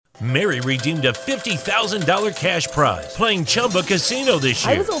Mary redeemed a $50,000 cash prize playing Chumba Casino this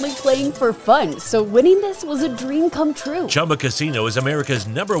year. I was only playing for fun, so winning this was a dream come true. Chumba Casino is America's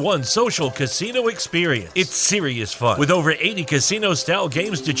 #1 social casino experience. It's serious fun. With over 80 casino-style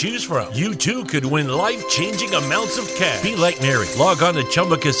games to choose from, you too could win life-changing amounts of cash. Be like Mary. Log on to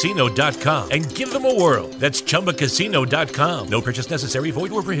ChumbaCasino.com and give them a whirl. That's ChumbaCasino.com. No purchase necessary.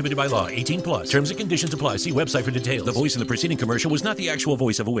 Void where prohibited by law. 18 plus. Terms and conditions apply. See website for details. The voice in the preceding commercial was not the actual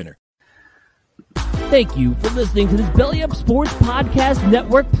voice of a winner. Thank you for listening to this Belly Up Sports Podcast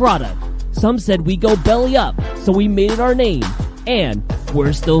Network product. Some said we go belly up, so we made it our name, and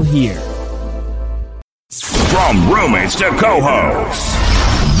we're still here. From roommates to co-hosts,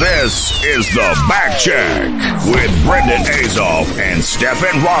 this is the Backcheck with Brendan Azoff and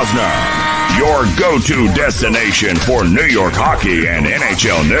Stefan Rosner, your go-to destination for New York hockey and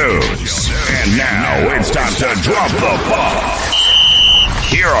NHL news. And now it's time to drop the puck.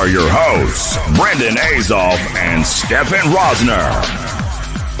 Here are your hosts, Brendan Azoff and Stefan Rosner.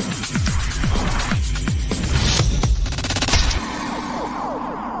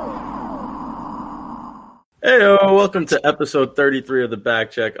 Heyo, welcome to episode 33 of the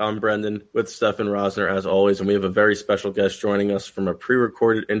Backcheck. I'm Brendan with Stefan Rosner, as always, and we have a very special guest joining us from a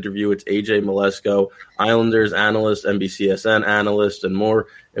pre-recorded interview. It's AJ Mleczko, Islanders analyst, NBCSN analyst, and more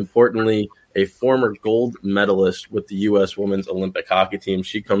importantly, a former gold medalist with the U.S. Women's Olympic Hockey Team.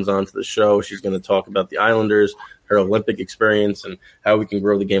 She comes on to the show. She's going to talk about the Islanders, her Olympic experience, and how we can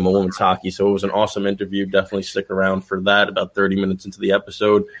grow the game of women's hockey. So it was an awesome interview. Definitely stick around for that, about 30 minutes into the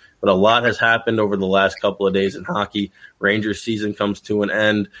episode. But a lot has happened over the last couple of days in hockey. Rangers season comes to an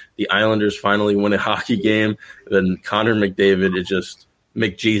end. The Islanders finally win a hockey game. And Connor McDavid is just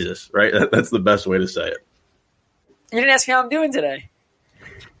McJesus, right? That's the best way to say it. You didn't ask me how I'm doing today.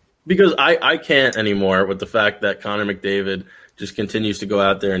 Because I can't anymore with the fact that Connor McDavid just continues to go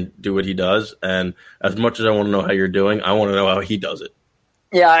out there and do what he does. And as much as I want to know how you're doing, I want to know how he does it.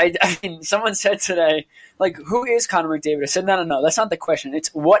 Yeah, I mean, someone said today, like, who is Connor McDavid? I said, no, that's not the question. It's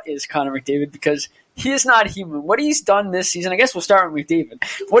what is Connor McDavid, because he is not human. What he's done this season, I guess we'll start with McDavid.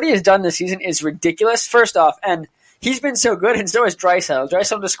 What he has done this season is ridiculous, first off, and he's been so good, and so has Draisaitl.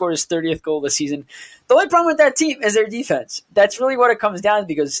 Draisaitl just scored his 30th goal this season. The only problem with that team is their defense. That's really what it comes down to,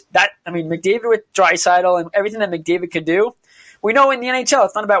 because McDavid with Draisaitl and everything that McDavid could do, we know in the NHL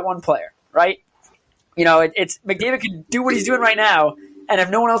it's not about one player, right? You know, it's McDavid can do what he's doing right now, and if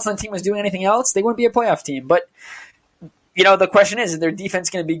no one else on the team was doing anything else, they wouldn't be a playoff team. But, you know, the question is their defense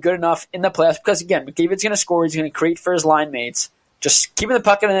going to be good enough in the playoffs? Because, again, McDavid's going to score. He's going to create for his line mates. Just keeping the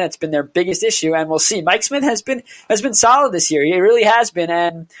puck in the net's been their biggest issue, and we'll see. Mike Smith has been solid this year. He really has been,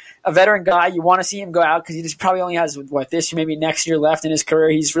 and a veteran guy. You want to see him go out because he just probably only has, this year, maybe next year left in his career.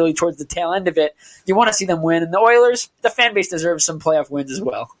 He's really towards the tail end of it. You want to see them win, and the Oilers, the fan base deserves some playoff wins as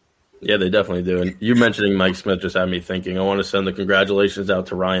well. Yeah, they definitely do. And you mentioning Mike Smith just had me thinking. I want to send the congratulations out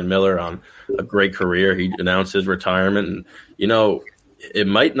to Ryan Miller on a great career. He announced his retirement. And, you know, it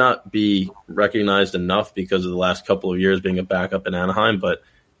might not be recognized enough because of the last couple of years being a backup in Anaheim, but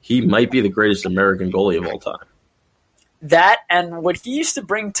he might be the greatest American goalie of all time. That and what he used to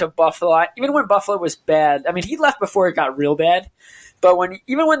bring to Buffalo, even when Buffalo was bad, I mean, he left before it got real bad. But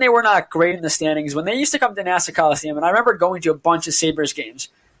even when they were not great in the standings, when they used to come to Nassau Coliseum, and I remember going to a bunch of Sabres games,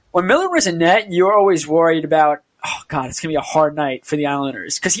 when Miller was in net, you were always worried about, oh, God, it's going to be a hard night for the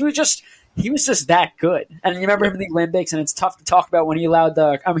Islanders. Because he was just that good. And you remember him in the Olympics, and it's tough to talk about when he allowed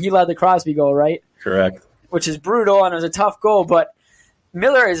the Crosby goal, right? Correct. Which is brutal, and it was a tough goal. But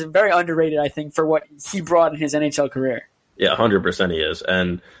Miller is very underrated, I think, for what he brought in his NHL career. Yeah, 100% he is.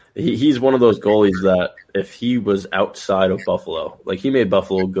 And he's one of those goalies that if he was outside of Buffalo, like he made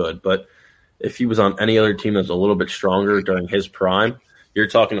Buffalo good, but if he was on any other team that's a little bit stronger during his prime, you're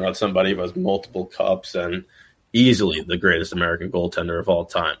talking about somebody who has multiple cups and easily the greatest American goaltender of all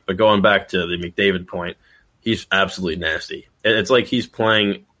time. But going back to the McDavid point, he's absolutely nasty. It's like he's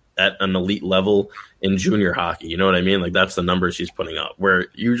playing at an elite level in junior hockey. You know what I mean? Like that's the numbers he's putting up, where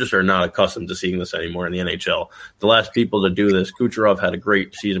you just are not accustomed to seeing this anymore in the NHL. The last people to do this, Kucherov had a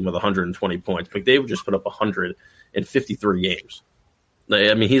great season with 120 points. McDavid just put up 100 in 53 games.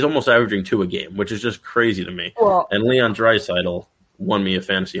 I mean, he's almost averaging 2 a game, which is just crazy to me. Well, and Leon Draisaitl won me a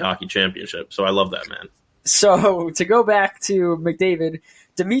fantasy hockey championship, so I love that man. So to go back to McDavid,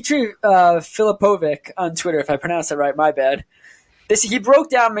 Dmitry Filipovic on Twitter, if I pronounced that right, my bad. He broke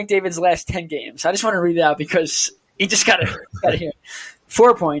down McDavid's last 10 games. I just want to read it out because he just got to hear.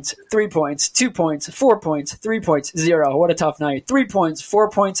 4 points, 3 points, 2 points, 4 points, 3 points, 0. What a tough night. 3 points, 4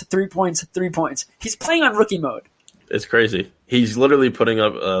 points, 3 points, 3 points. He's playing on rookie mode. It's crazy. He's literally putting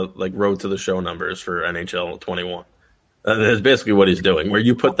up like road to the show numbers for NHL 21. That's basically what he's doing, where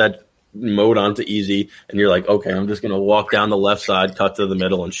you put that mode onto easy and you're like, okay, I'm just going to walk down the left side, cut to the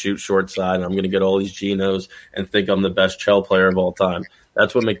middle, and shoot short side, and I'm going to get all these Genos and think I'm the best Chell player of all time.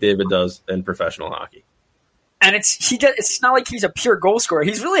 That's what McDavid does in professional hockey. And it's not like he's a pure goal scorer.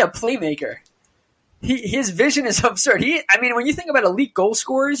 He's really a playmaker. His vision is absurd. When you think about elite goal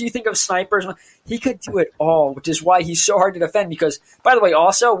scorers, you think of snipers. He could do it all, which is why he's so hard to defend. Because, by the way,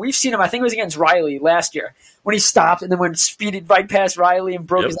 also, we've seen him, I think it was against Riley last year, when he stopped and then went speeded right past Riley and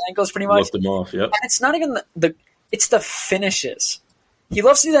broke his ankles pretty much. Looked him off, yep. And it's not even it's the finishes. He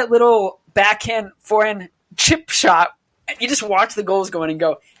loves to do that little backhand, forehand chip shot. You just watch the goals go in and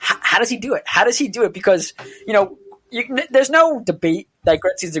go, how does he do it? How does he do it? Because, there's no debate that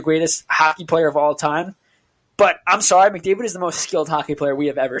Gretzky's the greatest hockey player of all time. But I'm sorry, McDavid is the most skilled hockey player we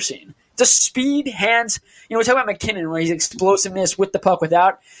have ever seen. Just speed, hands. We talk about McKinnon, where he's explosiveness with the puck,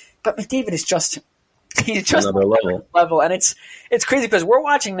 without. But McDavid is he's just another level. And it's crazy because we're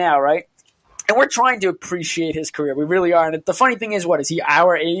watching now, right? And we're trying to appreciate his career. We really are. And the funny thing is, is he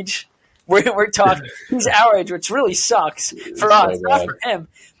our age? We're talking, he's our age, which really sucks for us, not for him.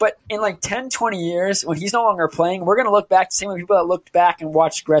 But in 10, 20 years, when he's no longer playing, we're going to look back to the same people that looked back and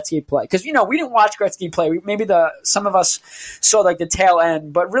watched Gretzky play. Because, we didn't watch Gretzky play. Maybe some of us saw the tail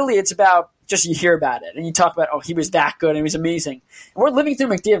end. But really, it's about just you hear about it. And you talk about, he was that good and he was amazing. And we're living through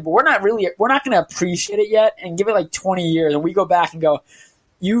McDavid, but we're not going to appreciate it yet and give it 20 years. And we go back and go,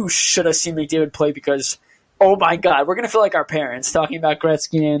 you should have seen McDavid play because – oh my God, we're going to feel like our parents talking about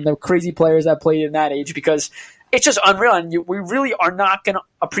Gretzky and the crazy players that played in that age because it's just unreal, and we really are not going to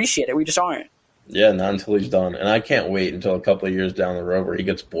appreciate it. We just aren't. Yeah, not until he's done. And I can't wait until a couple of years down the road where he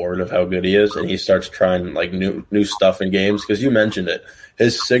gets bored of how good he is and he starts trying new stuff in games. Because you mentioned it.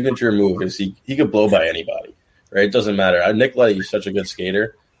 His signature move is he could blow by anybody, right? It doesn't matter. Nick Leddy is such a good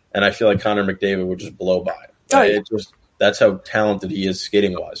skater, and I feel like Connor McDavid would just blow by him. Right? Oh, yeah. That's how talented he is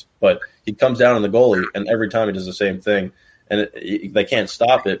skating-wise. But he comes down on the goalie, and every time he does the same thing. And they can't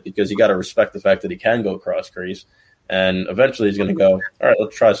stop it because you got to respect the fact that he can go cross crease. And eventually he's going to go, all right,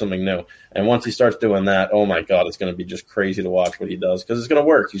 let's try something new. And once he starts doing that, oh, my God, it's going to be just crazy to watch what he does because it's going to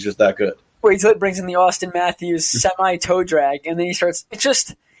work. He's just that good. Wait till it brings in the Austin Matthews semi-toe drag, and then he starts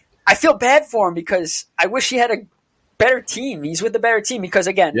 – I feel bad for him because I wish he had a better team. He's with the better team because,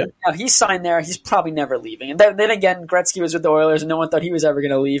 again, now he's signed there. He's probably never leaving. And then again, Gretzky was with the Oilers, and no one thought he was ever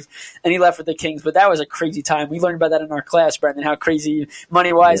going to leave. And he left with the Kings. But that was a crazy time. We learned about that in our class, Brendan, how crazy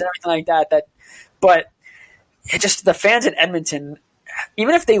money-wise and everything like that. But the fans in Edmonton,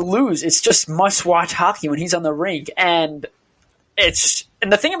 even if they lose, it's just must-watch hockey when he's on the rink. And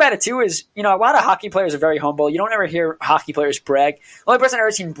the thing about it, too, is, a lot of hockey players are very humble. You don't ever hear hockey players brag. The only person I've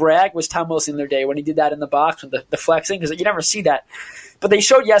ever seen brag was Tom Wilson the other day when he did that in the box with the flexing, because you never see that. But they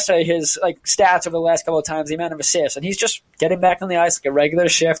showed yesterday his stats over the last couple of times, the amount of assists, and he's just getting back on the ice like a regular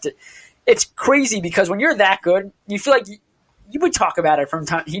shift. It's crazy because when you're that good, you feel like you would talk about it from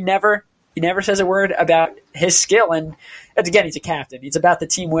time. He never says a word about his skill, and again, he's a captain. He's about the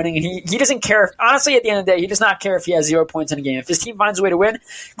team winning, and he doesn't care. Honestly, at the end of the day, he does not care if he has 0 points in a game. If his team finds a way to win,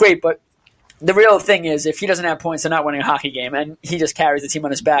 great, but the real thing is if he doesn't have points, they're not winning a hockey game, and he just carries the team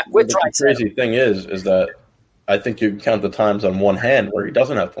on his back. The crazy thing is that I think you can count the times on one hand where he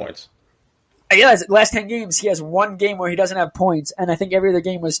doesn't have points. Yeah, last 10 games, he has one game where he doesn't have points, and I think every other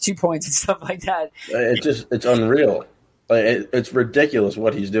game was 2 points and stuff like that. It's unreal. It's ridiculous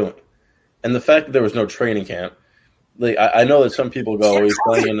what he's doing. And the fact that there was no training camp, I know that some people go, he's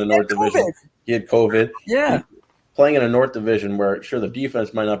playing in the North Division. He had COVID. Yeah. Playing in a North Division where, sure, the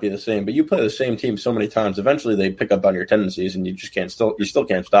defense might not be the same, but you play the same team so many times, eventually they pick up on your tendencies and you still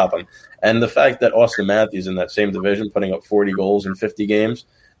can't stop them. And the fact that Austin Matthews in that same division putting up 40 goals in 50 games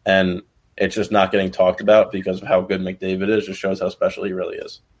and it's just not getting talked about because of how good McDavid is just shows how special he really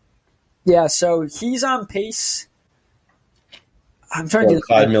is. Yeah, so he's on pace. I'm trying to do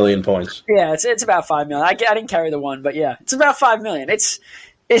 5 million points. Yeah, it's about 5 million. I didn't carry the one, but yeah, it's about 5 million. It's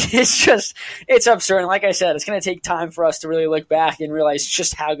absurd. And like I said, it's going to take time for us to really look back and realize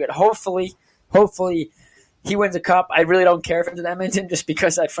just how good. Hopefully he wins a cup. I really don't care if it's in Edmonton just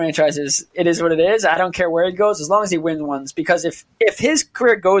because that franchise is what it is. I don't care where he goes as long as he wins ones. Because if his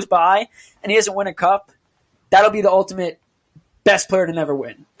career goes by and he doesn't win a cup, that'll be the ultimate best player to never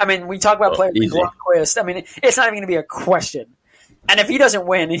win. I mean, we talk about players like Lundqvist. I mean, it's not even going to be a question. And if he doesn't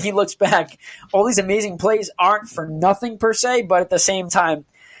win and he looks back, all these amazing plays aren't for nothing per se, but at the same time,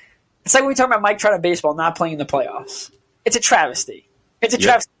 it's like when we talk about Mike Trout in baseball not playing in the playoffs. It's a travesty. It's a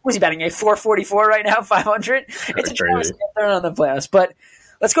travesty. What's he batting? A 444 right now, 500? It's a travesty if they're not in the playoffs. But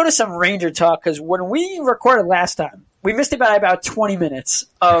let's go to some Ranger talk because when we recorded last time, we missed about 20 minutes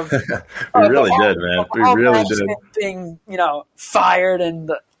of we really did, man. We really did. Being, fired,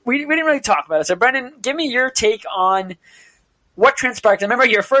 and we didn't really talk about it. So, Brendan, give me your take on what transpired. I remember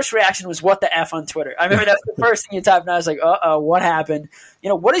your first reaction was "What the F" on Twitter. I remember that's the first thing you typed, and I was like, "Uh-oh, what happened?"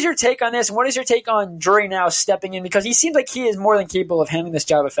 What is your take on this, and what is your take on Drury now stepping in, because he seems like he is more than capable of handling this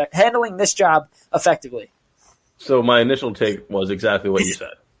job effectively. So my initial take was exactly what you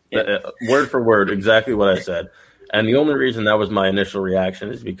said. Word for word, exactly what I said. And the only reason that was my initial reaction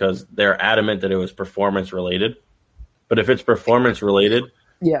is because they're adamant that it was performance related. But if it's performance related,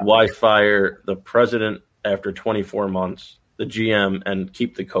 why fire the president after 24 months, the GM, and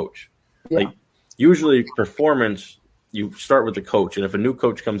keep the coach? Yeah. Like, usually performance, you start with the coach. And if a new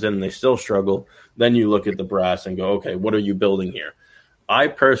coach comes in and they still struggle, then you look at the brass and go, okay, what are you building here? I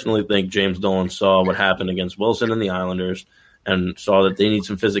personally think James Dolan saw what happened against Wilson and the Islanders and saw that they need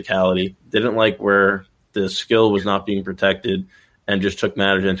some physicality, didn't like where the skill was not being protected, and just took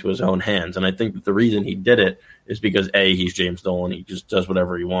matters into his own hands. And I think that the reason he did it is because, A, he's James Dolan. He just does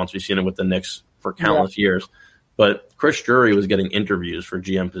whatever he wants. We've seen it with the Knicks for countless years. But Chris Drury was getting interviews for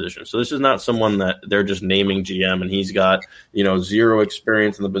GM positions. So this is not someone that they're just naming GM and he's got, zero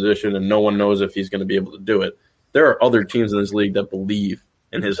experience in the position and no one knows if he's going to be able to do it. There are other teams in this league that believe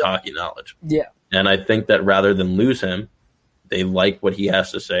in his hockey knowledge. Yeah. And I think that rather than lose him, they like what he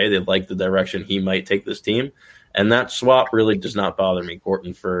has to say. They like the direction he might take this team. And that swap really does not bother me,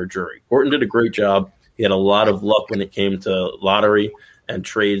 Gorton for Drury. Gorton did a great job. He had a lot of luck when it came to lottery and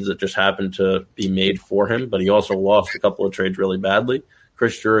trades that just happened to be made for him, but he also lost a couple of trades really badly.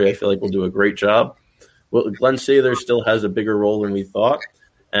 Chris Drury, I feel like, will do a great job. Well, Glenn Sather still has a bigger role than we thought.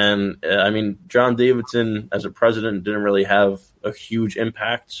 And, John Davidson, as a president, didn't really have a huge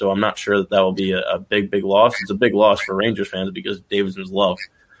impact, so I'm not sure that will be a big, big loss. It's a big loss for Rangers fans because Davidson's loved.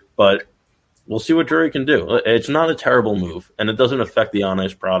 But we'll see what Drury can do. It's not a terrible move, and it doesn't affect the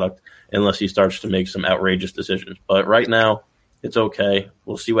on-ice product unless he starts to make some outrageous decisions. But right now, it's okay.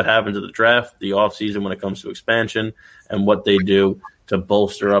 We'll see what happens at the draft, the offseason when it comes to expansion, and what they do to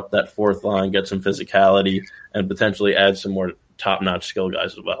bolster up that fourth line, get some physicality, and potentially add some more top-notch skill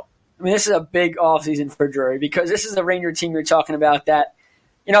guys as well. I mean, this is a big offseason for Drury because this is the Ranger team you're talking about that,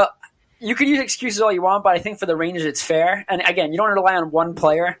 you could use excuses all you want, but I think for the Rangers it's fair. And again, you don't rely on one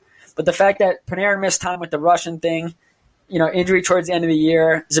player, but the fact that Panarin missed time with the Russian thing, injury towards the end of the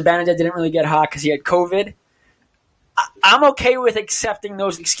year, Zibanejad didn't really get hot because he had COVID. I'm okay with accepting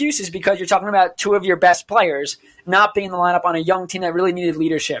those excuses because you're talking about two of your best players not being in the lineup on a young team that really needed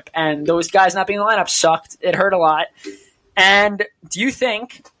leadership. And those guys not being in the lineup sucked. It hurt a lot. And do you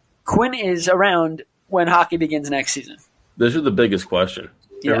think Quinn is around when hockey begins next season? This is the biggest question.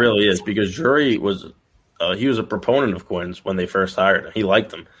 Yeah. It really is, because Drury was he was a proponent of Quinn's when they first hired him. He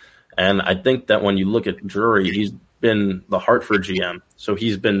liked him. And I think that when you look at Drury, he's been the Hartford GM, so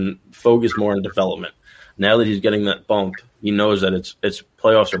he's been focused more on development. Now that he's getting that bump, he knows that it's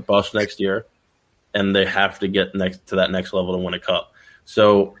playoffs or bust next year, and they have to get to that next level to win a cup.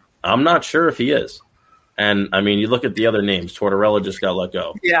 So I'm not sure if he is. And, you look at the other names. Tortorella just got let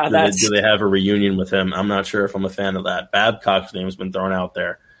go. Yeah, do they have a reunion with him? I'm not sure if I'm a fan of that. Babcock's name has been thrown out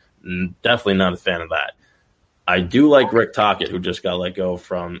there. Definitely not a fan of that. I do like Rick Tocchet, who just got let go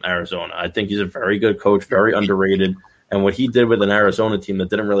from Arizona. I think he's a very good coach, very underrated. And what he did with an Arizona team that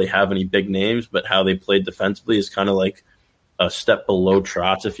didn't really have any big names, but how they played defensively is kind of like a step below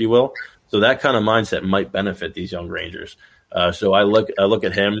Trotz, if you will. So that kind of mindset might benefit these young Rangers. So I look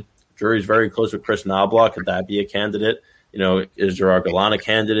at him. Drury's very close with Chris Knobloch. Could that be a candidate? Is Gerard Gallant a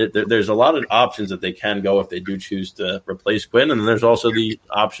candidate? There's a lot of options that they can go if they do choose to replace Quinn. And then there's also the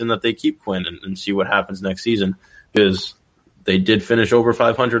option that they keep Quinn and see what happens next season, because they did finish over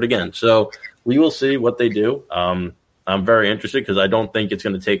 500 again. So we will see what they do. I'm very interested because I don't think it's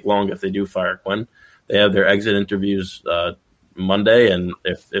going to take long if they do fire Quinn. They have their exit interviews Monday, and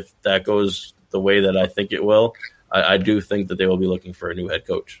if that goes the way that I think it will, I do think that they will be looking for a new head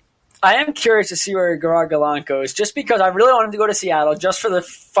coach. I am curious to see where Gerard Gallant goes, just because I really want him to go to Seattle, just for the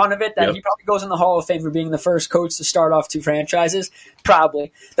fun of it, that He probably goes in the Hall of Fame for being the first coach to start off two franchises.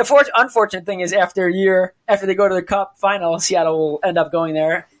 Probably. The unfortunate thing is after they go to the Cup final, Seattle will end up going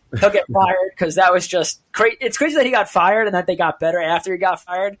there. He'll get fired because that was just crazy. It's crazy that he got fired and that they got better after he got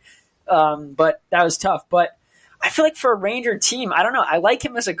fired, but that was tough. But I feel like for a Ranger team, I don't know. I like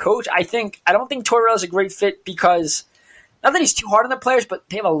him as a coach. I don't think Tortorella is a great fit because – not that he's too hard on the players, but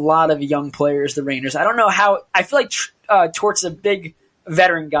they have a lot of young players, the Rangers. I don't know how – I feel like Tort's a big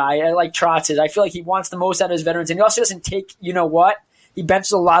veteran guy. I like Trotz is. I feel like he wants the most out of his veterans, and he also doesn't take – what? He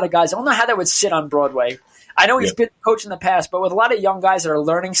benches a lot of guys. I don't know how that would sit on Broadway. I know he's been a coach in the past, but with a lot of young guys that are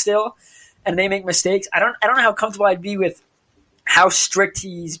learning still, and they make mistakes, I don't know how comfortable I'd be with how strict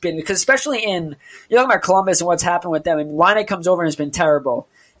he's been, because especially you're talking about Columbus and what's happened with them. I mean, Laine comes over and has been terrible.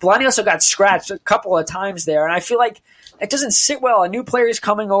 But Laine also got scratched a couple of times there, and I feel like it doesn't sit well. A new player is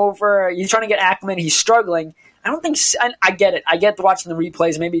coming over. He's trying to get acclimated. He's struggling. I don't think – I get it. I get watching the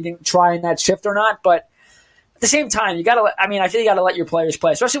replays. Maybe he didn't try in that shift or not, but at the same time, I feel you got to let your players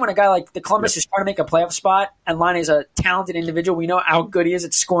play, especially when a guy like the Columbus is trying to make a playoff spot, and Laine is a talented individual. We know how good he is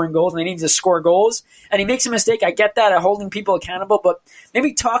at scoring goals, and he needs to score goals. And he makes a mistake. I get that, at holding people accountable, but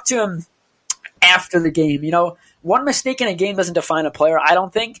maybe talk to him after the game. One mistake in a game doesn't define a player, I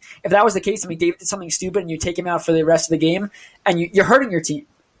don't think. If that was the case, McDavid did something stupid and you take him out for the rest of the game, and you're hurting your team.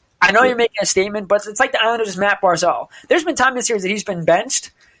 I know you're making a statement, but it's like the Islanders' Matt Barzal. There's been time this year that he's been benched,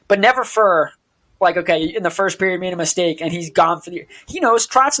 but never for – in the first period made a mistake and he's gone for the year. He knows,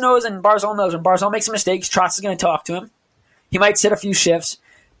 Trotz knows, and Barzal knows. When Barzal makes a mistake, Trotz is going to talk to him. He might sit a few shifts.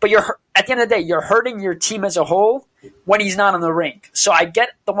 But at the end of the day, you're hurting your team as a whole when he's not on the rink. So I get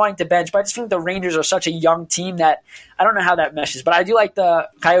the wanting to bench, but I just think the Rangers are such a young team that I don't know how that meshes. But I do like the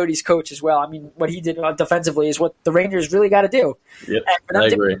Coyotes coach as well. I mean, what he did defensively is what the Rangers really got to do. Yep, and for them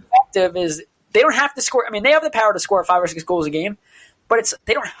to be effective is they don't have to score. I mean, they have the power to score 5 or 6 goals a game, but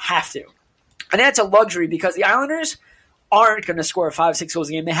they don't have to. And that's a luxury because the Islanders aren't going to score 5 or 6 goals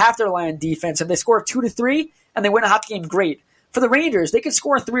a game. They have to rely on defense. If they score 2 to 3 and they win a hockey game, great. For the Rangers, they could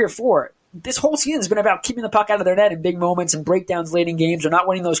score 3 or 4. This whole season has been about keeping the puck out of their net in big moments and breakdowns late in games or not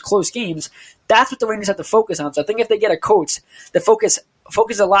winning those close games. That's what the Rangers have to focus on. So I think if they get a coach that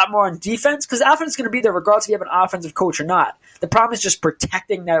focuses a lot more on defense, because the offense is going to be there regardless if you have an offensive coach or not. The problem is just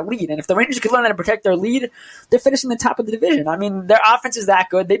protecting that lead. And if the Rangers could learn how to protect their lead, they're finishing the top of the division. I mean, their offense is that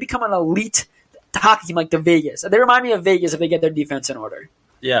good. They become an elite hockey team like the Vegas. They remind me of Vegas if they get their defense in order.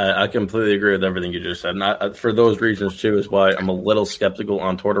 Yeah, I completely agree with everything you just said. And for those reasons, too, is why I'm a little skeptical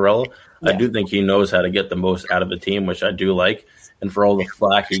on Tortorella. Yeah. I do think he knows how to get the most out of a team, which I do like. And for all the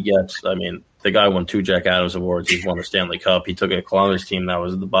flack he gets, I mean, the guy won 2 Jack Adams Awards. He's won a Stanley Cup. He took a Columbus team that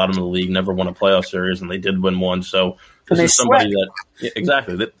was at the bottom of the league, never won a playoff series, and they did win one. So this is somebody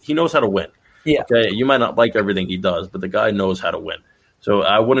that he knows how to win. Yeah. Okay, you might not like everything he does, but the guy knows how to win. So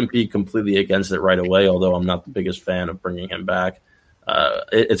I wouldn't be completely against it right away, although I'm not the biggest fan of bringing him back.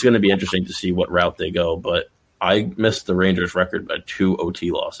 It's going to be interesting to see what route they go, but I missed the Rangers record by 2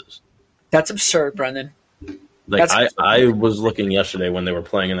 OT losses. That's absurd, Brendan. I was looking yesterday when they were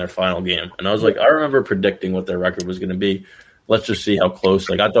playing in their final game, and I was like, I remember predicting what their record was going to be. Let's just see how close.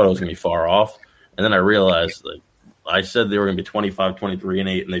 I thought it was going to be far off, and then I realized I said they were going to be 25,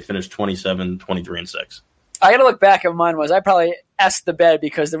 23-8, and they finished 27, 23-6. I got to look back at mine was I probably asked the bed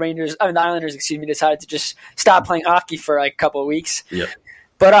because the Islanders, decided to just stop playing hockey for a couple of weeks. Yeah.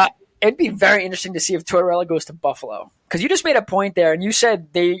 But it'd be very interesting to see if Tortorella goes to Buffalo because you just made a point there and you said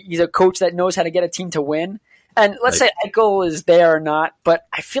he's a coach that knows how to get a team to win. And let's say Eichel is there or not, but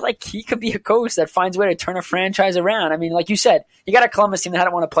I feel like he could be a coach that finds a way to turn a franchise around. I mean, like you said, you got a Columbus team that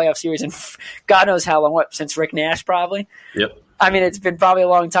hadn't won a playoff series in God knows how long, since Rick Nash probably? Yep. I mean, it's been probably a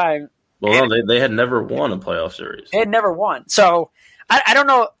long time. Well, no, they had never won a playoff series. They had never won. So, I don't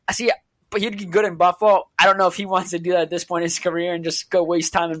know. But he'd be good in Buffalo. I don't know if he wants to do that at this point in his career and just go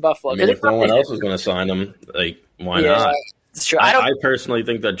waste time in Buffalo. I mean, if no one else is going to sign him, why not? It's true. I personally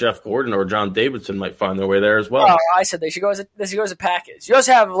think that Jeff Gordon or John Davidson might find their way there as well. Oh, I said they should go as a package. You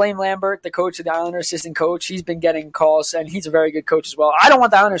also have Lane Lambert, the coach of the Islanders, assistant coach. He's been getting calls, and he's a very good coach as well. I don't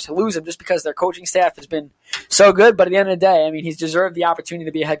want the Islanders to lose him just because their coaching staff has been so good. But at the end of the day, I mean, he's deserved the opportunity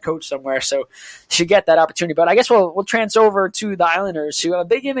to be a head coach somewhere, so he should get that opportunity. But I guess we'll transfer over to the Islanders, who have a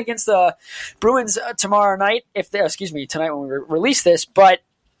big game against the Bruins tomorrow night. Tonight when we release this. But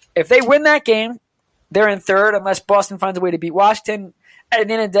if they win that game, they're in third unless Boston finds a way to beat Washington. At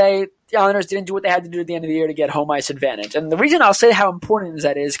the end of the day, the Islanders didn't do what they had to do at the end of the year to get home ice advantage. And the reason I'll say how important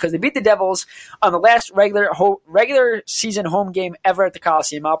that is because they beat the Devils on the last regular season home game ever at the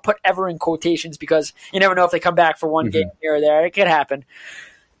Coliseum. I'll put ever in quotations because you never know if they come back for one game here or there. It could happen.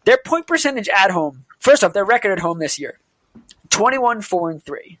 Their point percentage at home, first off, their record at home this year,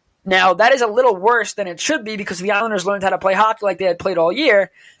 21-4-3. Now, that is a little worse than it should be because the Islanders learned how to play hockey like they had played all year.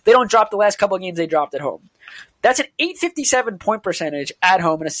 They don't drop the last couple of games they dropped at home. That's an .857 point percentage at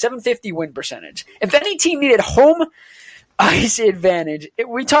home and a .750 win percentage. If any team needed home ice advantage,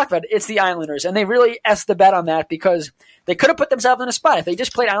 we talked about it, it's the Islanders, and they really essed the bet on that because they could have put themselves in a spot. If they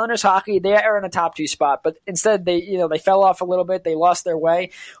just played Islanders hockey, they are in a top 2 spot. But instead, they fell off a little bit. They lost their way.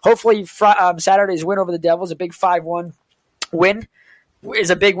 Hopefully, Saturday's win over the Devils, a big 5-1 win,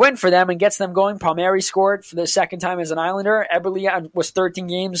 is a big win for them and gets them going. Palmieri scored for the second time as an Islander. Eberle was 13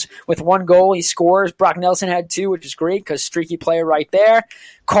 games with 1 goal. He scores. Brock Nelson had 2, which is great because streaky player right there.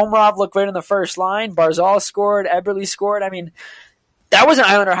 Komarov looked great in the first line. Barzal scored. Eberle scored. I mean, that was an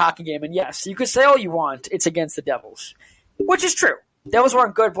Islander hockey game. And yes, you could say all you want. It's against the Devils, which is true. Devils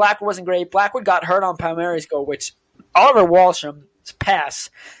weren't good. Blackwood wasn't great. Blackwood got hurt on Palmieri's goal, which Oliver Walsham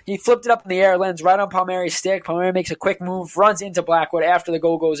pass. He flipped it up in the air, lands right on Palmieri's stick. Palmieri makes a quick move, runs into Blackwood after the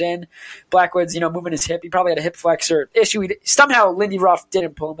goal goes in. Blackwood's, moving his hip. He probably had a hip flexor issue. Somehow Lindy Ruff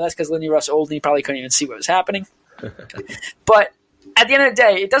didn't pull him. That's because Lindy Ruff's old and he probably couldn't even see what was happening. But at the end of the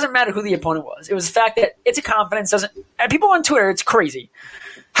day, it doesn't matter who the opponent was. It was the fact that it's a confidence. And people on Twitter, it's crazy.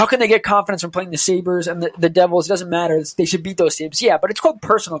 How can they get confidence from playing the Sabres and the Devils? It doesn't matter. They should beat those teams. Yeah, but it's called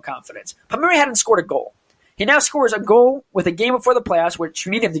personal confidence. Palmieri hadn't scored a goal. He now scores a goal with a game before the playoffs, which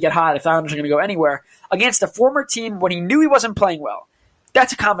you need him to get hot if the Islanders are going to go anywhere, against a former team when he knew he wasn't playing well.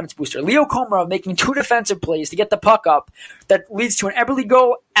 That's a confidence booster. Leo Komarov making 2 defensive plays to get the puck up that leads to an Eberle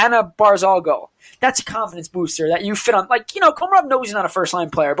goal and a Barzal goal. That's a confidence booster that you fit on. Komarov knows he's not a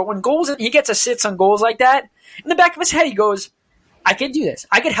first-line player, but when he gets assists on goals like that, in the back of his head he goes, I can do this.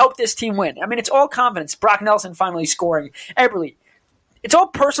 I can help this team win. I mean, it's all confidence. Brock Nelson finally scoring. Eberle. It's all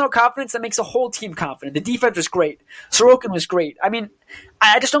personal confidence that makes the whole team confident. The defense was great. Sorokin was great. I mean,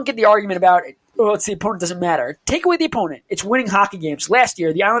 I just don't get the argument about, it's the opponent doesn't matter. Take away the opponent. It's winning hockey games. Last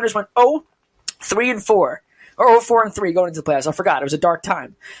year, the Islanders went 0-3-4, or 0-4-3 going into the playoffs. I forgot. It was a dark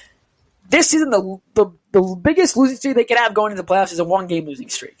time. This season, the biggest losing streak they could have going into the playoffs is a 1-game losing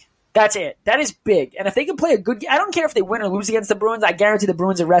streak. That's it. That is big. And if they can play a good game, I don't care if they win or lose against the Bruins. I guarantee the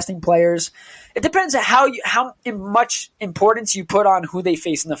Bruins are resting players. It depends on how much importance you put on who they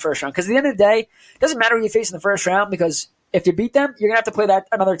face in the first round. Because at the end of the day, it doesn't matter who you face in the first round because if you beat them, you're going to have to play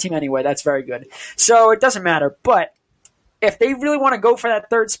another team anyway. That's very good. So it doesn't matter. But if they really want to go for that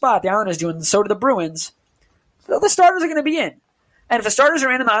third spot, the Islanders do, and so do the Bruins, the starters are going to be in. And if the starters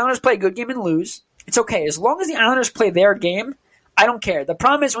are in and the Islanders play a good game and lose, it's okay. As long as the Islanders play their game, I don't care. The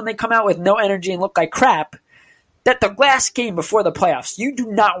problem is when they come out with no energy and look like crap, that the last game before the playoffs, you do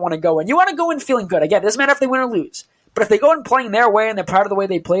not want to go in. You want to go in feeling good. Again, it doesn't matter if they win or lose. But if they go in playing their way and they're proud of the way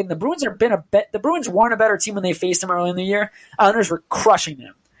they played, and the Bruins weren't a better team when they faced them early in the year, Islanders were crushing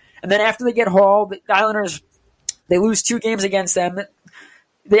them. And then after they get hauled, the Islanders, they lose 2 games against them.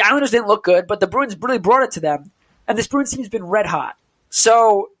 The Islanders didn't look good, but the Bruins really brought it to them. And this Bruins team has been red hot.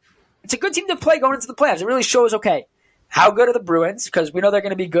 So it's a good team to play going into the playoffs. It really shows, okay, how good are the Bruins? Because we know they're going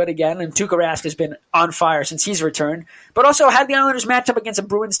to be good again, and Tuukka Rask has been on fire since he's returned. But also, how the Islanders match up against a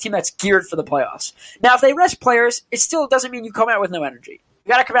Bruins team that's geared for the playoffs? Now, if they rest players, it still doesn't mean you come out with no energy. You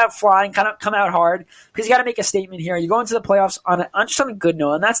got to come out flying, come out hard, because you got to make a statement here. You go into the playoffs on just on a good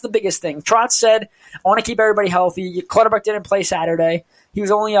note, and that's the biggest thing. Trotz said, I want to keep everybody healthy. Clutterbuck didn't play Saturday. He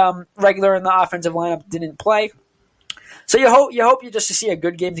was only regular in the offensive lineup, didn't play. So you hope you just to see a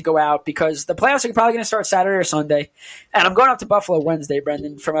good game to go out of the playoffs are probably going to start Saturday or Sunday. And I'm going up to Buffalo Wednesday,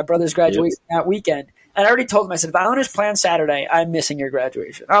 Brendan, for my brother's graduation that weekend. And I already told him, I said, if the Islanders play on Saturday, I'm missing your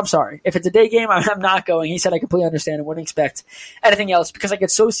graduation. I'm sorry. If it's a day game, I'm not going. He said I completely understand and wouldn't expect anything else because I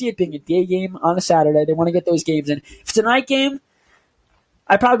could so see it being a day game on a Saturday. They want to get those games in. If it's a night game,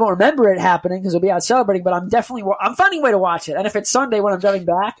 I probably won't remember it happening because we'll be out celebrating, but I'm finding a way to watch it. And if it's Sunday when I'm driving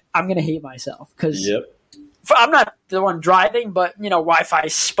back, I'm going to hate myself because I'm not the one driving, but, Wi-Fi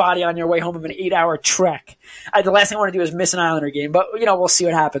is spotty on your way home of an 8-hour trek. The last thing I want to do is miss an Islander game, but, we'll see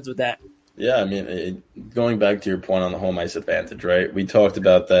what happens with that. Yeah, I mean, going back to your point on the home ice advantage, right? We talked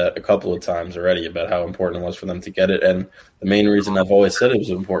about that a couple of times already about how important it was for them to get it, and the main reason I've always said it was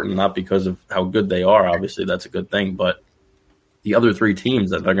important, not because of how good they are, obviously that's a good thing, but the other 3 teams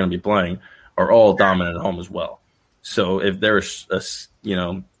that they're going to be playing are all dominant at home as well. So if there's a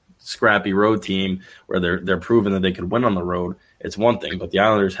scrappy road team where they're proving that they could win on the road, it's one thing, but the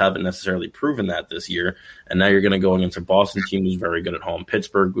Islanders haven't necessarily proven that this year, and now you're going to go against a Boston team who's very good at home,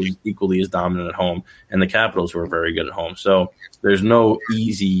 Pittsburgh who's equally as dominant at home, and the Capitals who are very good at home. So there's no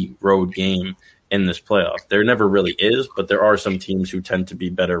easy road game in this playoff. There never really is, but there are some teams who tend to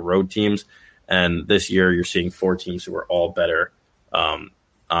be better road teams, and this year you're seeing 4 teams who are all better on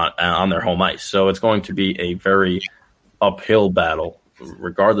their home ice. So it's going to be a very uphill battle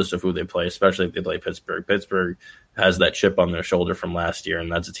regardless of who they play, especially if they play Pittsburgh. Pittsburgh has that chip on their shoulder from last year,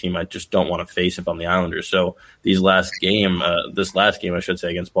 and that's a team I just don't want to face if I'm the Islanders. So this last game, I should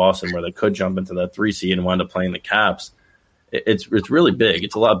say, against Boston, where they could jump into that 3 seed and wind up playing the Caps, it's really big.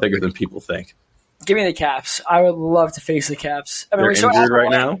 It's a lot bigger than people think. Give me the Caps. I would love to face the Caps. I mean, they're injured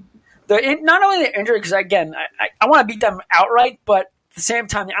right now? Not only they're injured, because, again, I want to beat them outright, but at the same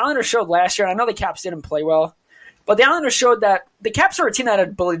time, the Islanders showed last year, and I know the Caps didn't play well, But the Islanders showed that the Caps are a team that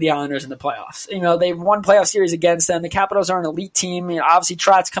had bullied the Islanders in the playoffs. They've won playoff series against them. The Capitals are an elite team. Obviously,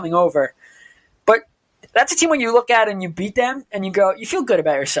 Trott's coming over. But that's a team when you look at it and you beat them and you feel good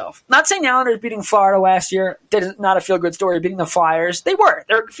about yourself. Not saying the Islanders beating Florida last year did not a feel-good story, beating the Flyers.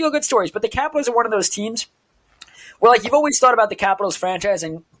 They're feel-good stories. But the Capitals are one of those teams where, you've always thought about the Capitals franchise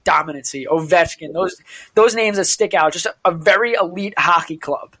and dominancy, Ovechkin, those names that stick out, just a very elite hockey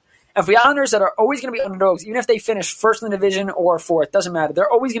club. And for the Islanders that are always going to be underdogs, even if they finish first in the division or fourth, doesn't matter.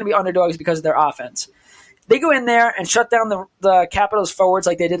 They're always going to be underdogs because of their offense. They go in there and shut down the Capitals forwards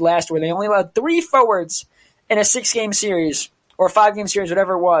like they did last year. They only allowed 3 forwards in a 6-game series or a 5-game series,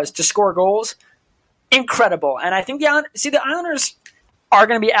 whatever it was, to score goals. Incredible. And I think the Islanders are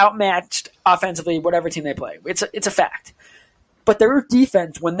going to be outmatched offensively, whatever team they play. It's a fact. But their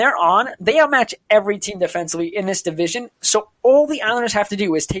defense, when they're on, they outmatch every team defensively in this division. So all the Islanders have to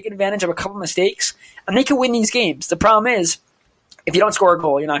do is take advantage of a couple mistakes, and they can win these games. The problem is, if you don't score a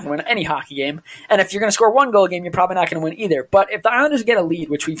goal, you're not going to win any hockey game. And if you're going to score 1-goal game, you're probably not going to win either. But if the Islanders get a lead,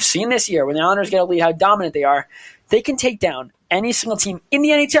 which we've seen this year, when the Islanders get a lead, how dominant they are, they can take down any single team in the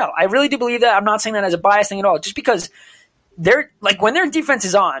NHL. I really do believe that. I'm not saying that as a bias thing at all, just because when their defense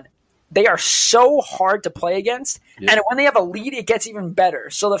is on, they are so hard to play against. Yeah. And when they have a lead, it gets even better.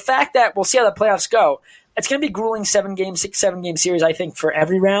 So the fact that we'll see how the playoffs go, it's going to be grueling 7-game series, I think, for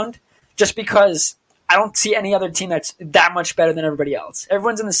every round, just because I don't see any other team that's that much better than everybody else.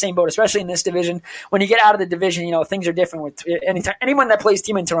 Everyone's in the same boat, especially in this division. When you get out of the division, things are different. With anyone that plays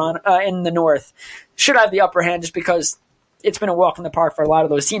team in Toronto in the North should have the upper hand, just because it's been a walk in the park for a lot of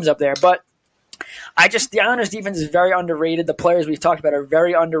those teams up there. But the Islanders' defense is very underrated. The players we've talked about are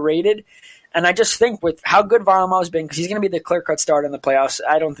very underrated. And I just think with how good Varlamov's been, because he's going to be the clear-cut starter in the playoffs,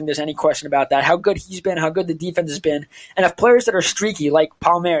 I don't think there's any question about that. How good he's been, how good the defense has been. And if players that are streaky, like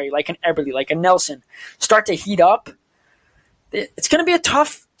Palmieri, like an Eberle, like a Nelson, start to heat up, it's going to be a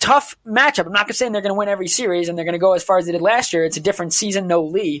tough matchup. I'm not going to say they're going to win every series and they're going to go as far as they did last year. It's a different season, no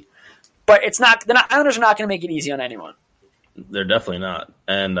Lee. But the Islanders are not going to make it easy on anyone. They're definitely not.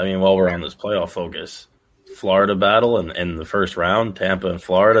 And, while we're on this playoff focus, Florida battle in the first round, Tampa and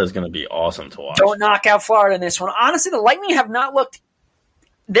Florida, is going to be awesome to watch. Don't knock out Florida in this one. Honestly, the Lightning have not looked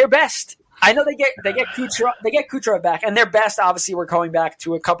their best. I know they get Kucherov back, and their best, obviously, we're going back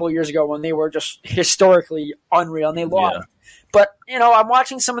to a couple of years ago when they were just historically unreal, and they lost. Yeah. But, I'm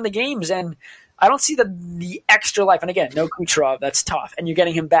watching some of the games, and I don't see the extra life. And, again, no Kucherov. That's tough. And you're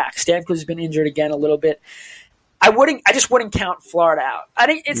getting him back. Stamkos has been injured again a little bit. I just wouldn't count Florida out. I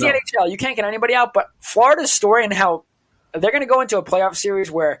think it's the NHL. You can't get anybody out, but Florida's story and how they're going to go into a playoff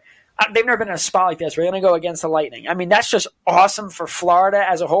series where they've never been in a spot like this, where they're going to go against the Lightning. That's just awesome for Florida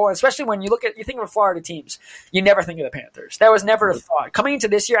as a whole, especially when you think of Florida teams, you never think of the Panthers. That was never a thought. Coming into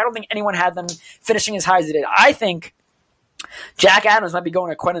this year, I don't think anyone had them finishing as high as they did. I think Jack Adams might be going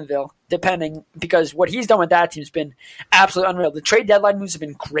to Quenneville, depending, because what he's done with that team has been absolutely unreal. The trade deadline moves have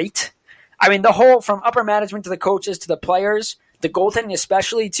been great. The whole, from upper management to the coaches to the players, the goaltending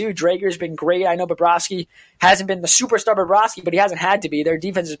especially, too. Drager's been great. I know Bobrovsky hasn't been the superstar Bobrovsky, but he hasn't had to be. Their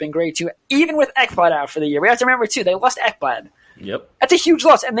defense has been great, too. Even with Ekblad out for the year. We have to remember, too, they lost Ekblad. Yep. That's a huge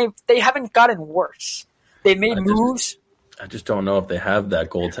loss, and they haven't gotten worse. They've made moves. I just don't know if they have that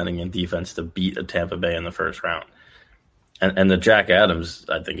goaltending and defense to beat a Tampa Bay in the first round. And the Jack Adams,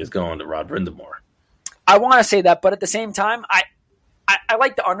 I think, is going to Rod Brind'Amour. I want to say that, but at the same time, I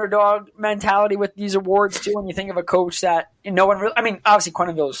like the underdog mentality with these awards, too, when you think of a coach that no one really – obviously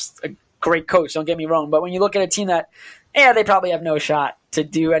Quenneville's a great coach, don't get me wrong, but when you look at a team that, they probably have no shot to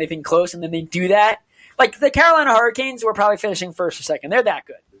do anything close, and then they do that. Like the Carolina Hurricanes were probably finishing first or second. They're that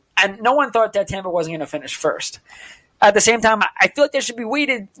good. And no one thought that Tampa wasn't going to finish first. At the same time, I feel like they should be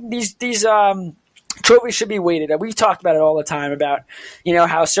weighted – these trophies should be weighted. We've talked about it all the time about,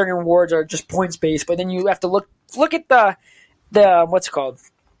 how certain awards are just points-based, but then you have to look at the what's it called?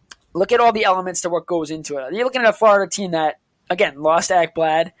 Look at all the elements to what goes into it. You're looking at a Florida team that, again, lost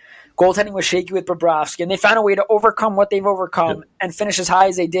Ekblad. Goaltending was shaky with Bobrovsky, and they found a way to overcome what they've overcome and finish as high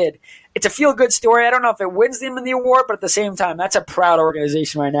as they did. It's a feel-good story. I don't know if it wins them in the award, but at the same time, that's a proud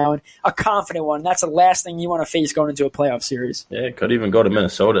organization right now and a confident one. That's the last thing you want to face going into a playoff series. Yeah, it could even go to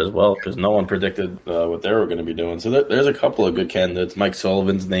Minnesota as well because no one predicted what they were going to be doing. So there's a couple of good candidates. Mike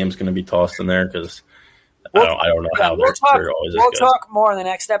Sullivan's name's going to be tossed in there because – I don't know how they're always We'll talk more in the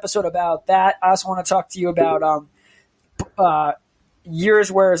next episode about that. I also want to talk to you about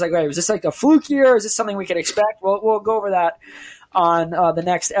years where it's like, wait, was this like a fluke year? Is this something we could expect? We'll go over that on the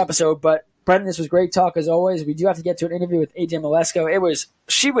next episode. But Brendan, this was great talk as always. We do have to get to an interview with AJ Mleczko.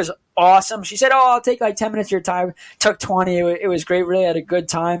 She was awesome. She said, I'll take like 10 minutes of your time. Took 20. It was great. Really had a good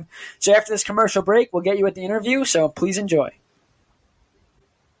time. So after this commercial break, we'll get you at the interview. So please enjoy.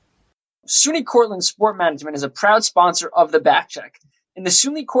 SUNY Cortland Sport Management is a proud sponsor of the Backcheck. In the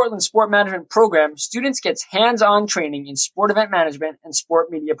SUNY Cortland Sport Management program, students get hands-on training in sport event management and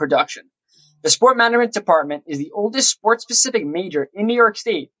sport media production. The Sport Management Department is the oldest sport-specific major in New York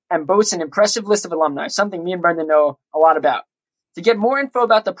State and boasts an impressive list of alumni, something me and Brendan know a lot about. To get more info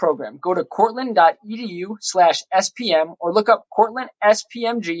about the program, go to cortland.edu/SPM or look up Cortland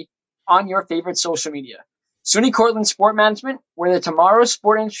SPMG on your favorite social media. SUNY Cortland Sport Management, where the tomorrow's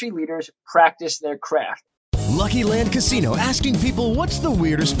sport industry leaders practice their craft. Lucky Land Casino, asking people, what's the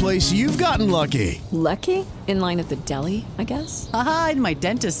weirdest place you've gotten lucky? Lucky? In line at the deli, I guess? Aha, in my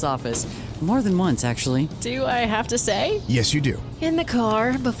dentist's office. More than once, actually. Do I have to say? Yes, you do. In the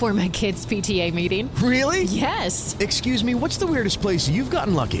car before my kids' PTA meeting. Really? Yes. Excuse me, what's the weirdest place you've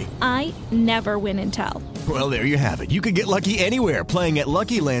gotten lucky? I never win and tell. Well, there you have it. You can get lucky anywhere, playing at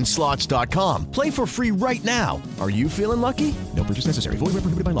LuckyLandSlots.com. Play for free right now. Are you feeling lucky? No purchase necessary. Void where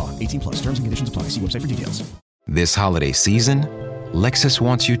prohibited by law. 18+. Terms and conditions apply. See website for details. This holiday season, Lexus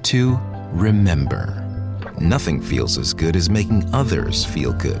wants you to remember. Nothing feels as good as making others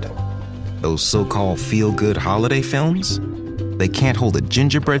feel good. Those so-called feel-good holiday films? They can't hold a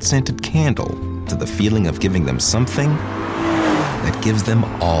gingerbread-scented candle to the feeling of giving them something that gives them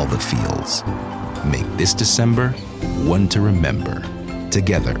all the feels. Make this December one to remember.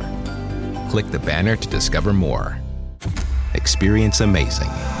 Together. Click the banner to discover more. Experience amazing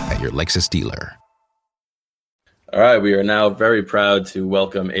at your Lexus dealer. All right, we are now very proud to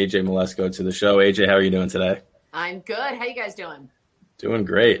welcome AJ Mleczko to the show. AJ, how are you doing today? I'm good. How you guys doing? Doing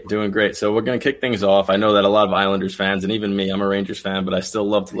great. So we're going to kick things off. I know that a lot of Islanders fans, and even me, I'm a Rangers fan, but I still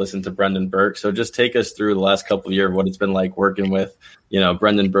love to listen to Brendan Burke. So just take us through the last couple of years, what it's been like working with,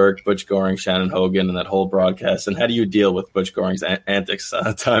 Brendan Burke, Butch Goring, Shannon Hogan, and that whole broadcast. And how do you deal with Butch Goring's antics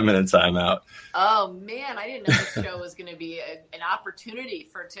time in and time out? Oh, man, I didn't know this show was going to be an opportunity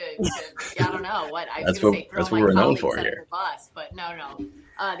to I don't know what I was going to say, throw my colleagues under the bus. But no.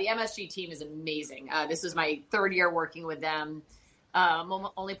 The MSG team is amazing. This is my third year working with them. I'm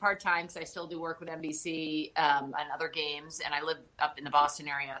only part-time because I still do work with NBC on other games, and I live up in the Boston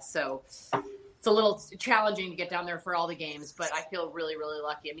area. So it's a little challenging to get down there for all the games, but I feel really, really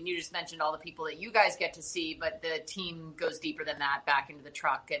lucky. I mean, you just mentioned all the people that you guys get to see, but the team goes deeper than that, back into the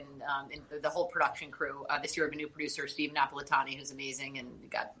truck and the whole production crew. This year we have a new producer, Steve Napolitani, who's amazing, and we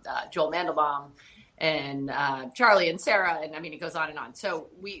got Joel Mandelbaum and Charlie and Sarah, and I mean, it goes on and on. So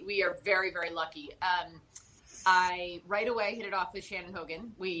we are very, very lucky. I right away hit it off with Shannon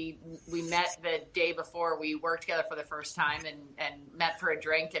Hogan. We met the day before we worked together for the first time and met for a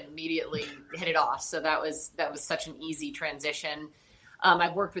drink and immediately hit it off. So that was such an easy transition.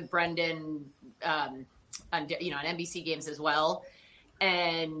 I've worked with Brendan on NBC games as well.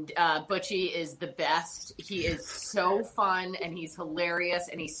 And Butchie is the best. He is so fun and he's hilarious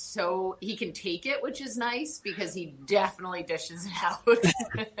and he can take it, which is nice because he definitely dishes it out.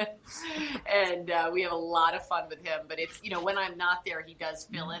 And we have a lot of fun with him. But it's when I'm not there, he does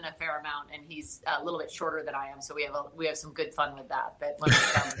fill in a fair amount, and he's a little bit shorter than I am, so we have some good fun with that. But when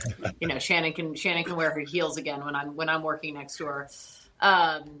Shannon can wear her heels again when I'm working next to her.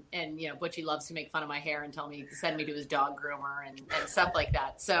 And Butchie loves to make fun of my hair and send me to his dog groomer and stuff like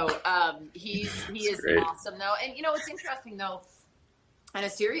that. So he is great. Awesome though. And it's interesting though, on a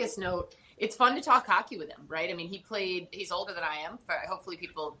serious note, it's fun to talk hockey with him, right? I mean, he's older than I am. Hopefully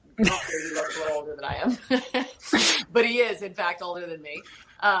people don't hear he looks a little older than I am. But he is in fact older than me.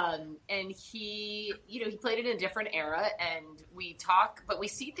 And he played in a different era, and we talk, but we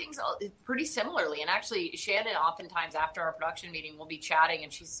see things pretty similarly. And actually, Shannon, oftentimes after our production meeting, we'll be chatting,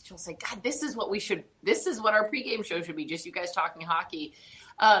 and she'll say, "God, this is what our pregame show should be. Just you guys talking hockey."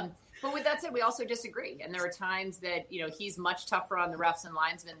 But with that said, we also disagree. And there are times that, he's much tougher on the refs and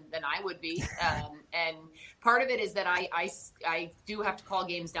linesmen than I would be. And part of it is that I do have to call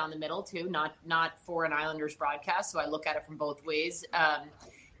games down the middle too, not for an Islanders broadcast. So I look at it from both ways.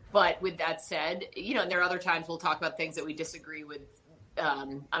 But with that said, and there are other times we'll talk about things that we disagree with. I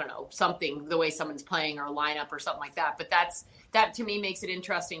don't know, something, the way someone's playing or a lineup or something like that. But that to me makes it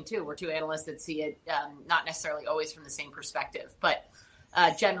interesting too. We're two analysts that see it, not necessarily always from the same perspective, but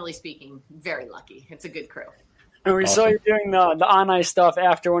generally speaking, very lucky. It's a good crew. And we saw you doing the on-ice stuff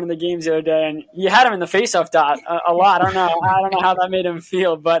after one of the games the other day, and you had him in the face-off dot a lot. I don't know how that made him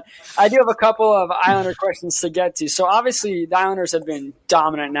feel, but I do have a couple of Islander questions to get to. So obviously the Islanders have been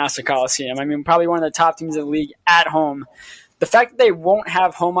dominant in Nassau Coliseum. I mean, probably one of the top teams in the league at home. the fact that they won't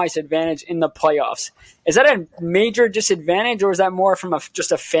have home ice advantage in the playoffs, is that a major disadvantage, or is that more from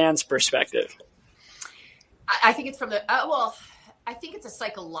just a fan's perspective? I think it's from the I think it's a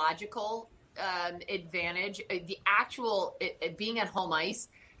psychological advantage. The actual being at home ice,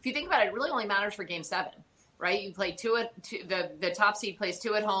 if you think about it, it really only matters for Game 7, right? You play the top seed plays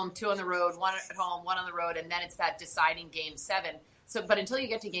 2 at home, 2 on the road, 1 at home, 1 on the road, and then it's that deciding Game 7. So, but until you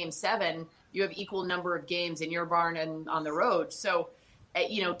get to Game 7, you have equal number of games in your barn and on the road. So,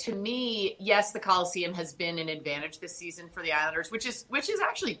 to me, yes, the Coliseum has been an advantage this season for the Islanders, which is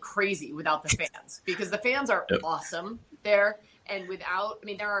actually crazy without the fans, because the fans are awesome there. And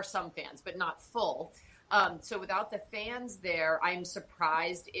there are some fans, but not full. So without the fans there, I'm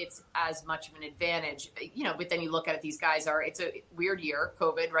surprised it's as much of an advantage. But then you look at it, these guys it's a weird year,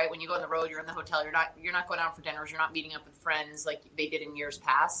 COVID, right? When you go on the road, you're in the hotel, you're not going out for dinners, you're not meeting up with friends like they did in years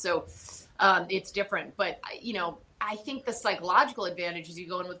past. So it's different. But, I think the psychological advantage is you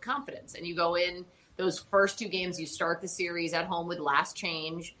go in with confidence, and you go in those first 2 games, you start the series at home with last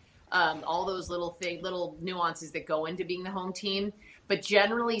change. All those little nuances that go into being the home team. But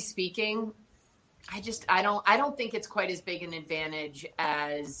generally speaking, I don't think it's quite as big an advantage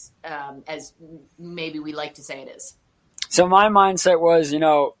as maybe we like to say it is. So my mindset was,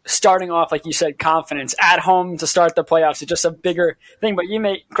 starting off, like you said, confidence at home to start the playoffs is just a bigger thing. But you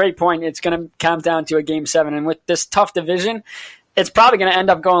make a great point. It's going to come down to a Game 7. And with this tough division, it's probably going to end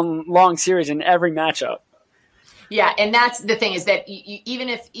up going long series in every matchup. Yeah, and that's the thing, is that even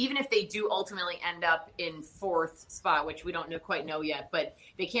if they do ultimately end up in 4th spot, which we don't quite know yet, but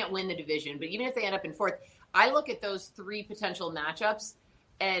they can't win the division. But even if they end up in 4th, I look at those 3 potential matchups,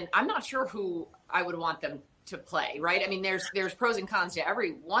 and I'm not sure who I would want them to play, right? I mean, there's pros and cons to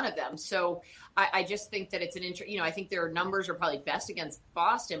every one of them. So I just think that it's I think their numbers are probably best against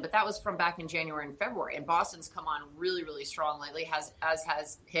Boston, but that was from back in January and February. And Boston's come on really, really strong lately, as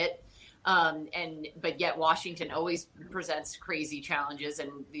has Pitt. But yet Washington always presents crazy challenges,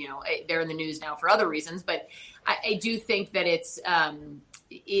 and they're in the news now for other reasons. But I do think that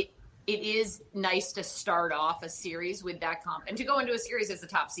it is nice to start off a series with that and to go into a series as the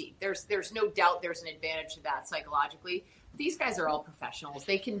top seed. There's no doubt there's an advantage to that psychologically. These guys are all professionals;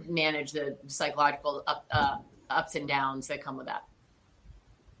 they can manage the psychological ups and downs that come with that.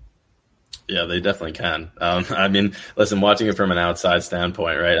 Yeah, they definitely can. Listen, watching it from an outside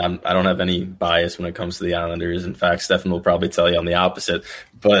standpoint, right? I don't have any bias when it comes to the Islanders. In fact, Stefan will probably tell you I'm the opposite.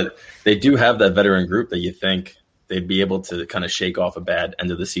 But they do have that veteran group that you think they'd be able to kind of shake off a bad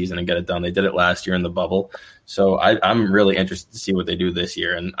end of the season and get it done. They did it last year in the bubble. So I'm really interested to see what they do this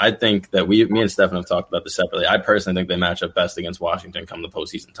year. And I think that me and Stefan have talked about this separately. I personally think they match up best against Washington come the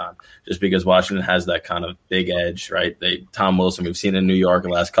postseason time, just because Washington has that kind of big edge, right? Tom Wilson, we've seen in New York the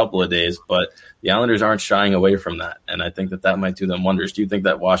last couple of days, but the Islanders aren't shying away from that. And I think that might do them wonders. Do you think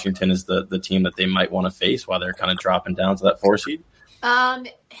that Washington is the team that they might want to face while they're kind of dropping down to that 4 seed?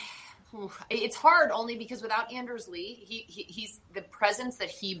 It's hard only because without Anders Lee, he's the presence that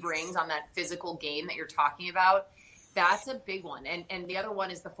he brings on that physical game that you're talking about. That's a big one. And the other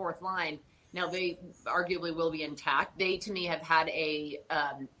one is the 4th line. Now they arguably will be intact. They, to me, have had a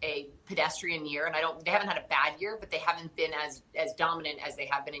pedestrian year, and they haven't had a bad year, but they haven't been as dominant as they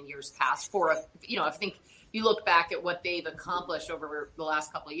have been in years past. I think you look back at what they've accomplished over the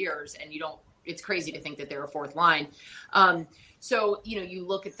last couple of years, and it's crazy to think that they're a 4th line. So, you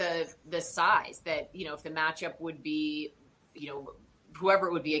look at the size that, if the matchup would be, whoever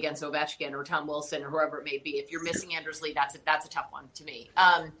it would be against Ovechkin or Tom Wilson or whoever it may be, if you're missing Anders Lee, that's a tough one to me.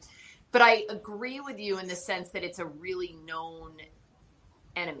 But I agree with you in the sense that it's a really known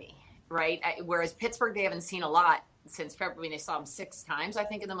enemy, right? Whereas Pittsburgh, they haven't seen a lot since February. They saw him 6 times, I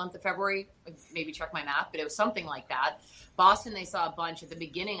think, in the month of February. Maybe check my math, but it was something like that. Boston, they saw a bunch at the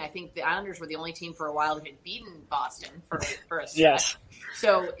beginning. I think the Islanders were the only team for a while that had beaten Boston for a stretch. Yes.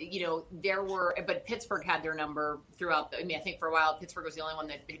 So, but Pittsburgh had their number throughout. I think for a while, Pittsburgh was the only one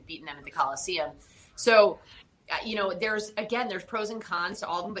that had beaten them at the Coliseum. So, there's pros and cons to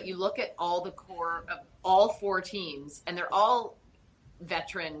all of them, but you look at all the core of all 4 teams, and they're all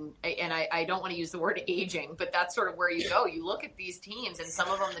veteran, and I don't want to use the word aging, but that's sort of where you go. You look at these teams, and some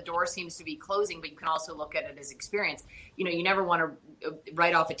of them the door seems to be closing, but you can also look at it as experience. You never want to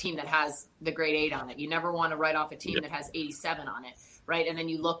write off a team that has the grade 8 on it. You never want to write off a team that has 87 on it, right? And then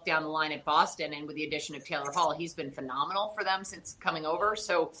you look down the line at Boston, and with the addition of Taylor Hall, he's been phenomenal for them since coming over.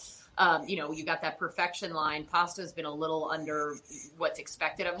 So you got that perfection line. Pasta's been a little under what's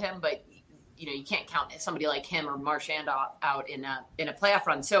expected of him, but you can't count somebody like him or Marchand out in a playoff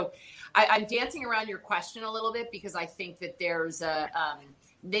run. So I'm dancing around your question a little bit because I think that there's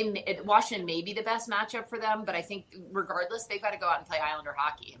Washington may be the best matchup for them, but I think regardless, they've got to go out and play Islander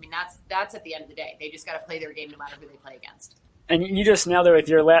hockey. I mean, that's at the end of the day. They just got to play their game no matter who they play against. And you just nailed it with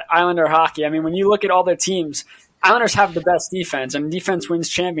your Islander hockey. I mean, when you look at all the teams, Islanders have the best defense, and defense wins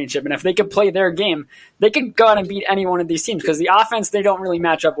championship. And if they could play their game, they could go out and beat any one of these teams because the offense they don't really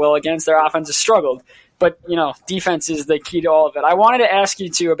match up well against. Their offense has struggled. But, defense is the key to all of it. I wanted to ask you,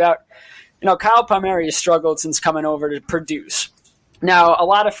 too, about, Kyle Palmieri has struggled since coming over to produce. Now, a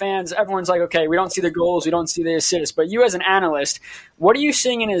lot of fans, everyone's like, okay, we don't see the goals, we don't see the assists. But you as an analyst, what are you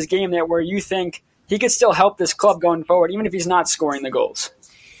seeing in his game that where you think he could still help this club going forward, even if he's not scoring the goals?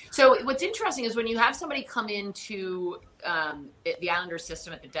 So what's interesting is when you have somebody come into the Islanders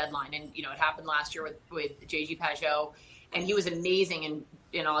system at the deadline, and, it happened last year with J.G. Pajot, and he was amazing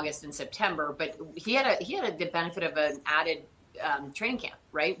in August and September, but he had the benefit of an added training camp,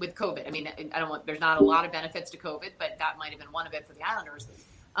 right, with COVID. I mean, there's not a lot of benefits to COVID, but that might have been one of it for the Islanders.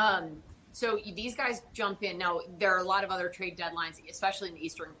 So these guys jump in. Now, there are a lot of other trade deadlines, especially in the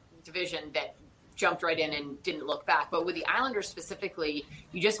Eastern Division, that jumped right in and didn't look back. But with the Islanders specifically,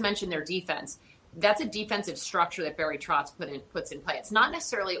 you just mentioned their defense. That's a defensive structure that Barry Trotz puts in play. It's not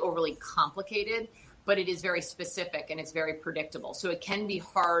necessarily overly complicated, but it is very specific and it's very predictable. So it can be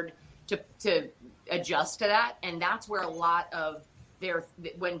hard to adjust to that. And that's where a lot of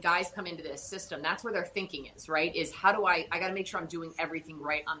when guys come into this system, that's where their thinking is, right? Is how do I got to make sure I'm doing everything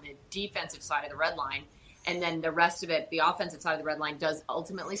right on the defensive side of the red line. And then the rest of it, the offensive side of the red line does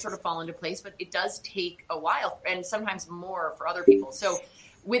ultimately sort of fall into place, but it does take a while and sometimes more for other people. So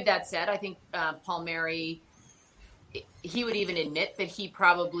with that said, I think Palmieri, he would even admit that he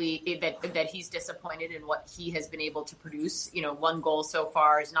probably that he's disappointed in what he has been able to produce. 1 goal so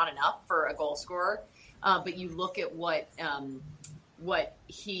far is not enough for a goal scorer, but you look at what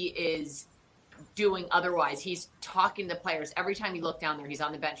he is doing otherwise. He's talking to players every time you look down there. He's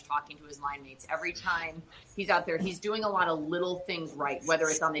on the bench talking to his line mates. Every time he's out there, he's doing a lot of little things right, whether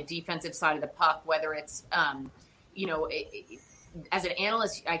it's on the defensive side of the puck, whether it's as an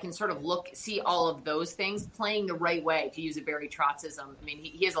analyst, I can sort of see all of those things playing the right way, to use a Barry Trotzism. I mean,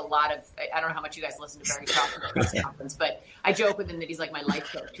 he has a lot of, I don't know how much you guys listen to Barry Trotz at the press conference, but I joke with him that he's like my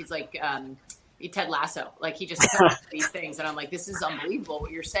life coach. He's like Ted Lasso. Like, he just says these things, and I'm like, this is unbelievable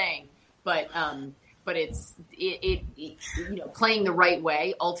what you're saying. But it's playing the right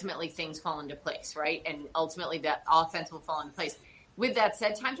way. Ultimately, things fall into place, right? And ultimately, that offense will fall into place. With that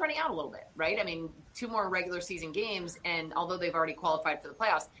said, time's running out a little bit, right? I mean, 2 more regular season games, and although they've already qualified for the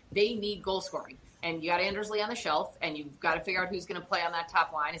playoffs, they need goal scoring. And you got Anders Lee on the shelf, and you've got to figure out who's going to play on that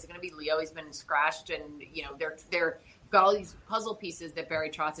top line. Is it going to be Leo? He's been scratched, and they're got all these puzzle pieces that Barry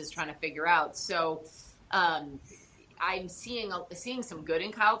Trotz is trying to figure out. So I'm seeing some good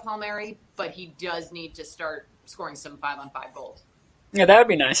in Kyle Palmieri, but he does need to start scoring some 5-on-5 goals. Yeah, that would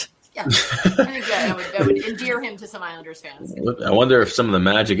be nice. Yeah, I think that would endear him to some Islanders fans. I wonder if some of the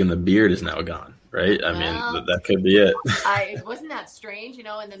magic in the beard is now gone, right? I mean, that could be it. Wasn't that strange,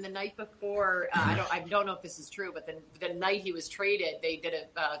 And then the night before, I don't know if this is true, but the night he was traded, they did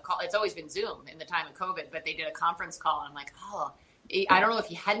a call. It's always been Zoom in the time of COVID, but they did a conference call, and I'm like, I don't know if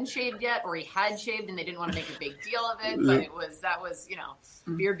he hadn't shaved yet or he had shaved and they didn't want to make a big deal of it, but that was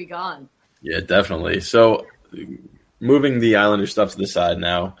beard be gone. Yeah, definitely. So moving the Islander stuff to the side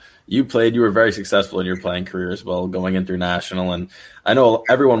now, you were very successful in your playing career as well, going international. And I know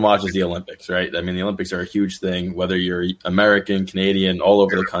everyone watches the Olympics, right? I mean, the Olympics are a huge thing, whether you're American, Canadian, all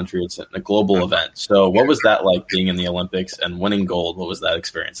over the country. It's a global event. So what was that like, being in the Olympics and winning gold? What was that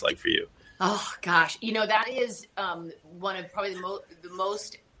experience like for you? Oh, gosh. That is one of probably the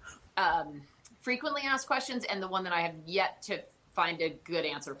most frequently asked questions, and the one that I have yet to find a good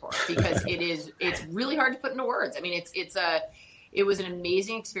answer for, because it's really hard to put into words. I mean, it was an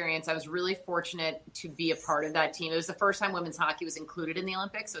amazing experience. I was really fortunate to be a part of that team. It was the first time women's hockey was included in the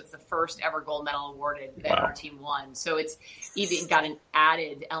Olympics, so it's the first ever gold medal awarded that our team won. So it's even got an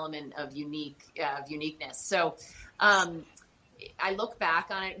added element of uniqueness. So I look back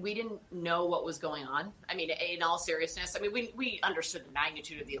on it. We didn't know what was going on. I mean, in all seriousness, I mean, we understood the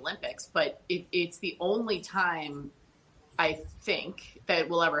magnitude of the Olympics, but it's the only time I think that it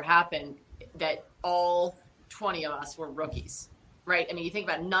will ever happen that all 20 of us were rookies, right? I mean, you think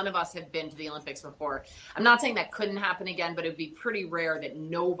about it, none of us have been to the Olympics before. I'm not saying that couldn't happen again, but it would be pretty rare that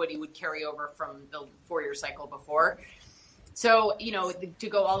nobody would carry over from the 4-year cycle before. So, to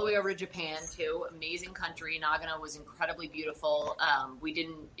go all the way over to Japan, too, amazing country. Nagano was incredibly beautiful. We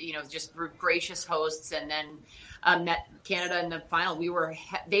didn't, just were gracious hosts, and then met Canada in the final.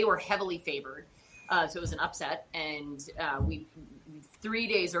 They were heavily favored. So it was an upset, and we 3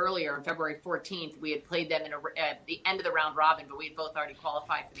 days earlier, on February 14th, we had played them at the end of the round robin, but we had both already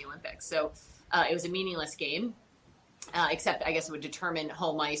qualified for the Olympics. So it was a meaningless game, except I guess it would determine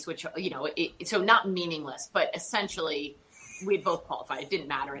home ice, which, so not meaningless, but essentially we had both qualified. It didn't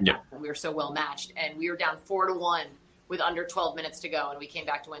matter at that point. We were so well matched, and we were down 4-1 with under 12 minutes to go, and we came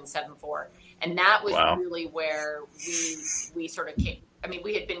back to win 7-4. And that was really where we sort of came. I mean,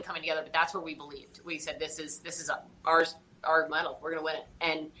 we had been coming together, but that's where we believed. We said, this is our medal. We're going to win it.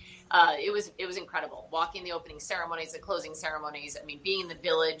 And it was incredible. Walking the opening ceremonies, the closing ceremonies. I mean, being in the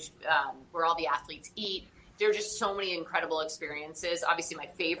village where all the athletes eat. There are just so many incredible experiences. Obviously, my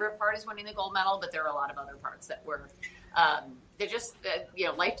favorite part is winning the gold medal, but there are a lot of other parts that were they're just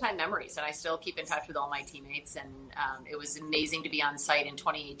lifetime memories. And I still keep in touch with all my teammates. And it was amazing to be on site in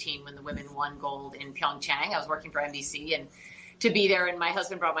 2018 when the women won gold in Pyeongchang. I was working for NBC and to be there, and my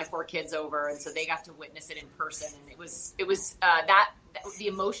husband brought my 4 kids over, and so they got to witness it in person. And it was that the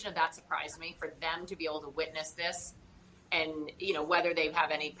emotion of that surprised me, for them to be able to witness this, and whether they have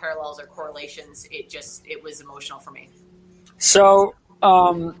any parallels or correlations, it was emotional for me. So,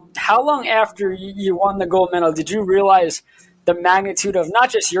 how long after you won the gold medal did you realize the magnitude of not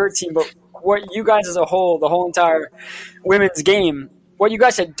just your team, but what you guys as a whole, the whole entire women's game, what you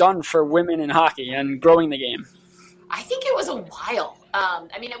guys had done for women in hockey and growing the game? I think it was a while.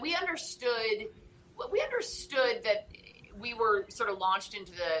 We understood that we were sort of launched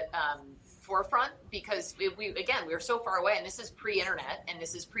into the forefront because we were so far away, and this is pre-internet and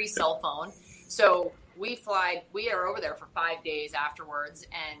this is pre-cell phone. So we are over there for 5 days afterwards,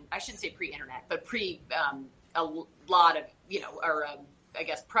 and I shouldn't say pre-internet, but a lot of,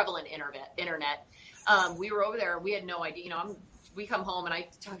 prevalent internet. We were over there, we had no idea, we come home and I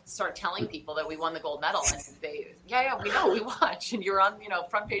start telling people that we won the gold medal, and they, we know, we watch, and you're on,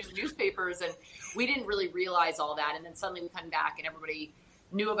 front page of the newspapers, and we didn't really realize all that. And then suddenly we come back and everybody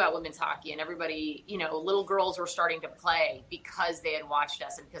knew about women's hockey, and everybody, little girls were starting to play because they had watched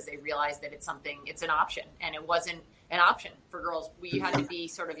us and because they realized that it's an option, and it wasn't an option for girls. You had to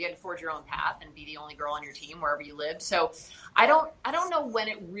be you had to forge your own path and be the only girl on your team wherever you lived. So I don't know when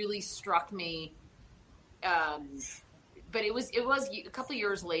it really struck me, but it was a couple of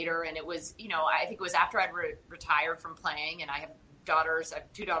years later, and it was, I think it was after I'd retired from playing, and I have daughters. I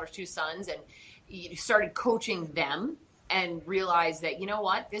have 2 daughters, 2 sons, and you started coaching them and realized that,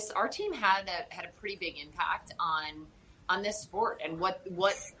 our team had a pretty big impact on this sport and what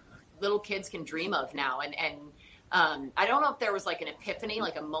little kids can dream of now. And I don't know if there was like an epiphany,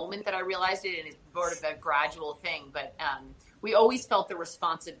 like a moment that I realized it, and it's sort of a gradual thing, but we always felt the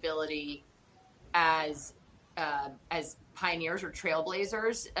responsibility as pioneers or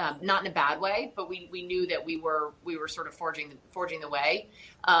trailblazers, not in a bad way, but we knew that we were sort of forging the way.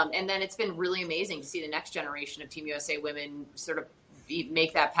 And then it's been really amazing to see the next generation of Team USA women sort of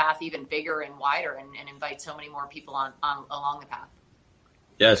make that path even bigger and wider, and invite so many more people on along the path.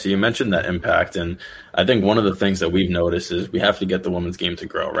 Yeah, so you mentioned that impact, and I think one of the things that we've noticed is we have to get the women's game to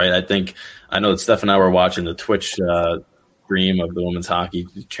grow, right? I know that Steph and I were watching the Twitch stream of the women's hockey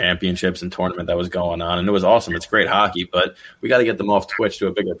championships and tournament that was going on, and it was awesome. It's great hockey, but we got to get them off Twitch to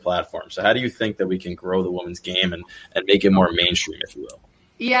a bigger platform. So how do you think that we can grow the women's game and make it more mainstream, if you will?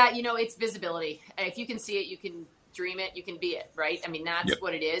 Yeah, it's visibility. If you can see it, you can dream it, you can be it, right? That's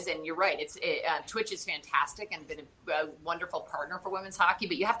what it is. And you're right. Twitch is fantastic and been a wonderful partner for women's hockey,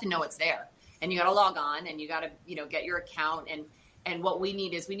 but you have to know it's there, and you got to log on, and you got to, get your account. And what we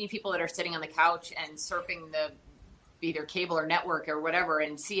need is people that are sitting on the couch and surfing the either cable or network or whatever,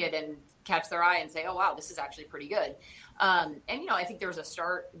 and see it and catch their eye and say, oh, wow, this is actually pretty good. I think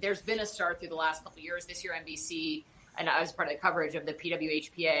there's been a start through the last couple of years. This year, NBC, and I was part of the coverage of the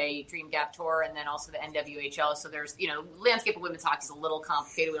PWHPA Dream Gap Tour, and then also the NWHL. So there's, landscape of women's hockey is a little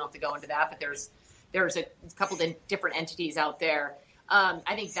complicated. We don't have to go into that, but there's a couple of different entities out there.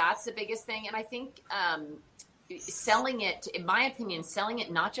 I think that's the biggest thing. And I think selling it, in my opinion,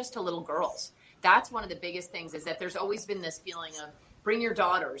 not just to little girls. That's one of the biggest things, is that there's always been this feeling of bring your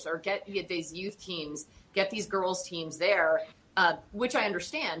daughters, or get these youth teams, get these girls teams there, which I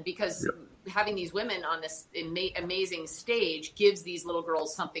understand, because having these women on this amazing stage gives these little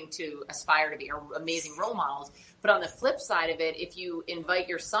girls something to aspire to be, or amazing role models. But on the flip side of it, if you invite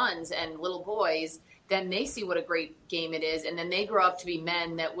your sons and little boys, then they see what a great game it is, and then they grow up to be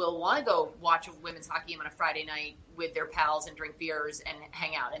men that will want to go watch a women's hockey game on a Friday night with their pals and drink beers and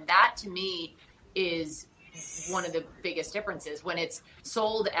hang out. And that, to me, is one of the biggest differences when it's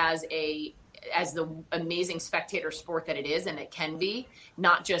sold as the amazing spectator sport that it is, and it can be,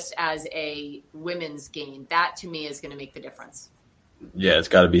 not just as a women's game. That, to me, is going to make the difference. Yeah, it's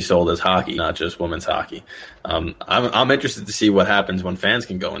got to be sold as hockey, not just women's hockey. I'm interested to see what happens when fans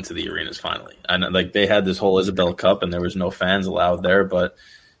can go into the arenas finally. I know, like, they had this whole Isabel Cup and there was no fans allowed there, but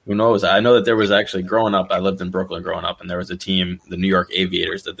who knows? I know that there was actually, growing up, I lived in Brooklyn growing up, and there was a team, the New York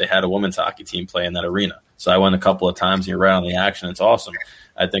Aviators, that they had a women's hockey team play in that arena. So I went a couple of times, and you're right on the action. It's awesome.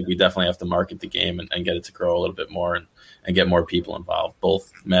 I think we definitely have to market the game and get it to grow a little bit more and get more people involved,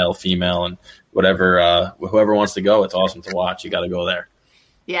 both male, female, and whatever, whoever wants to go. It's awesome to watch. You got to go there.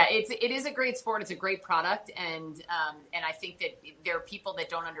 Yeah, it is a great sport. It's a great product, and I think that there are people that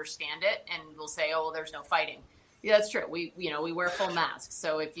don't understand it and will say, "Oh, well, there's no fighting." Yeah, that's true. We wear full masks,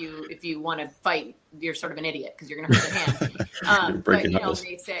 so if you want to fight, you're sort of an idiot because you're going to hurt your hand. But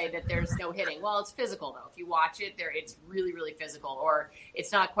they say that there's no hitting. Well, it's physical though. If you watch it, it's really, really physical, or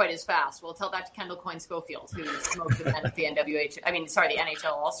it's not quite as fast. Well, tell that to Kendall Coyne Schofield, who smoked the men at the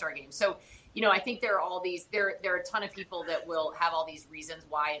NHL All-Star game. So, I think there are all these. There are a ton of people that will have all these reasons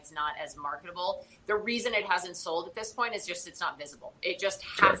why it's not as marketable. The reason it hasn't sold at this point is just it's not visible. It just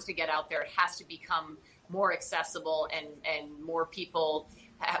has to get out there. It has to become more accessible, and more people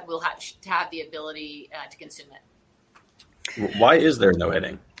will have the ability to consume it. Why is there no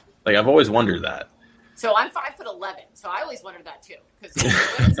hitting? Like, I've always wondered that. So I'm 5'11", so I always wondered that too. Because in the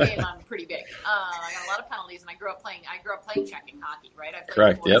women's game, I'm pretty big. I got a lot of penalties, and I grew up playing checking hockey. Right? I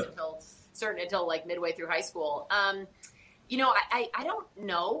played until like midway through high school. I don't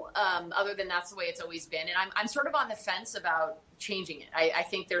know, other than that's the way it's always been. And I'm sort of on the fence about changing it. I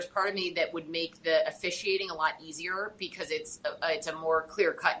think there's part of me that would make the officiating a lot easier because it's a more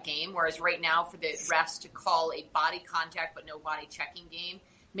clear-cut game, whereas right now for the refs to call a body contact but no body checking game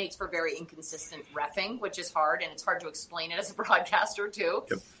makes for very inconsistent reffing, which is hard, and it's hard to explain it as a broadcaster too,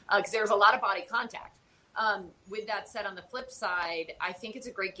 because there's a lot of body contact. With that said, on the flip side, I think it's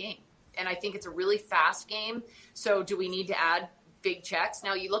a great game. And I think it's a really fast game. So do we need to add big checks?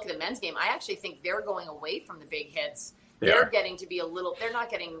 Now, you look at the men's game, I actually think they're going away from the big hits. They're getting to be they're not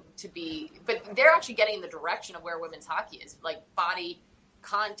getting to be, but they're actually getting in the direction of where women's hockey is, like body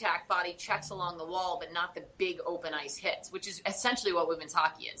contact, body checks along the wall, but not the big open ice hits, which is essentially what women's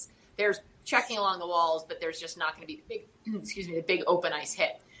hockey is. There's checking along the walls, but there's just not going to be the big open ice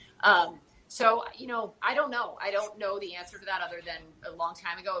hit. So, I don't know. I don't know the answer to that other than a long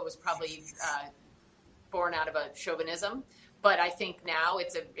time ago. It was probably born out of a chauvinism. But I think now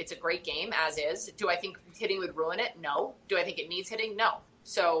it's a great game as is. Do I think hitting would ruin it? No. Do I think it needs hitting? No.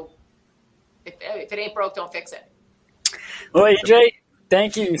 So if it ain't broke, don't fix it. Well, AJ,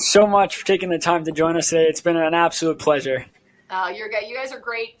 thank you so much for taking the time to join us today. It's been an absolute pleasure. You guys are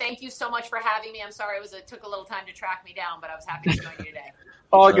great. Thank you so much for having me. I'm sorry it took a little time to track me down, but I was happy to join you today.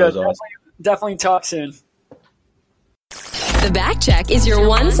 All good. Definitely talk soon. The Backcheck is your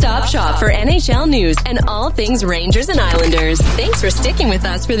one-stop shop for NHL news and all things Rangers and Islanders. Thanks for sticking with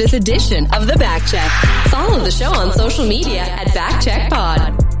us for this edition of The Backcheck. Follow the show on social media at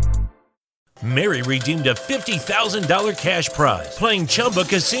BackcheckPod. Mary redeemed a $50,000 cash prize playing Chumba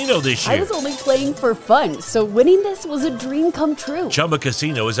Casino this year. I was only playing for fun, so winning this was a dream come true. Chumba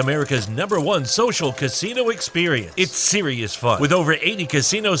Casino is America's #1 social casino experience. It's serious fun. With over 80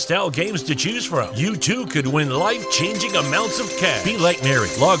 casino-style games to choose from, you too could win life-changing amounts of cash. Be like Mary.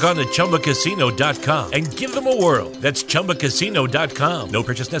 Log on to ChumbaCasino.com and give them a whirl. That's ChumbaCasino.com. No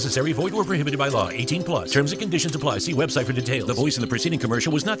purchase necessary. Void where prohibited by law. 18+. Terms and conditions apply. See website for details. The voice in the preceding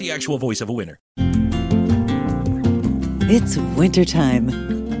commercial was not the actual voice of a winner. It's wintertime.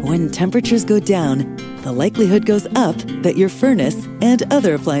 When temperatures go down, the likelihood goes up that your furnace and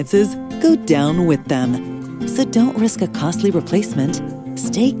other appliances go down with them. So don't risk a costly replacement.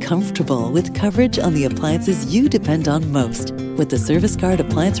 Stay comfortable with coverage on the appliances you depend on most with the Service Guard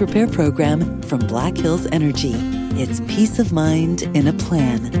Appliance Repair Program from Black Hills Energy. It's peace of mind in a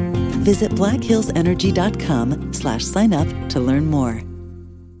plan. Visit blackhillsenergy.com/sign up to learn more.